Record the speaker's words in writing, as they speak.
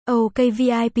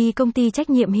OKVIP công ty trách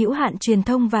nhiệm hữu hạn truyền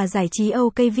thông và giải trí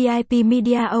OKVIP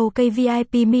Media.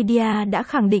 OKVIP Media đã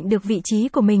khẳng định được vị trí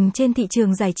của mình trên thị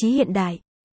trường giải trí hiện đại.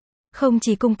 Không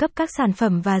chỉ cung cấp các sản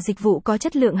phẩm và dịch vụ có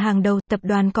chất lượng hàng đầu, tập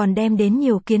đoàn còn đem đến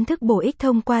nhiều kiến thức bổ ích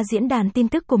thông qua diễn đàn tin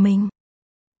tức của mình.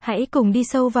 Hãy cùng đi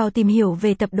sâu vào tìm hiểu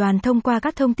về tập đoàn thông qua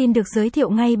các thông tin được giới thiệu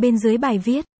ngay bên dưới bài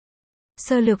viết.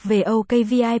 Sơ lược về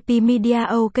OKVIP Media.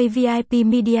 OKVIP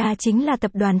Media chính là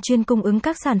tập đoàn chuyên cung ứng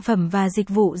các sản phẩm và dịch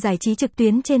vụ giải trí trực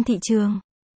tuyến trên thị trường.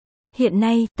 Hiện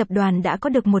nay, tập đoàn đã có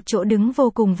được một chỗ đứng vô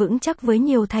cùng vững chắc với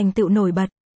nhiều thành tựu nổi bật.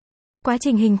 Quá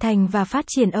trình hình thành và phát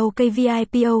triển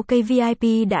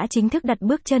OKVIP đã chính thức đặt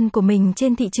bước chân của mình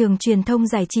trên thị trường truyền thông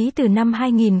giải trí từ năm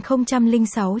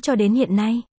 2006 cho đến hiện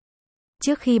nay.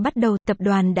 Trước khi bắt đầu, tập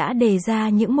đoàn đã đề ra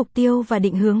những mục tiêu và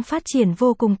định hướng phát triển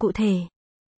vô cùng cụ thể.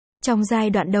 Trong giai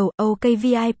đoạn đầu,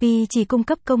 OKVIP chỉ cung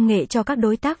cấp công nghệ cho các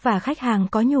đối tác và khách hàng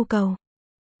có nhu cầu.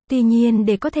 Tuy nhiên,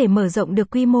 để có thể mở rộng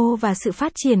được quy mô và sự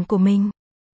phát triển của mình.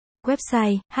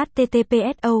 Website: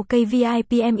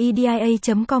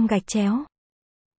 https://okvipmedia.com/.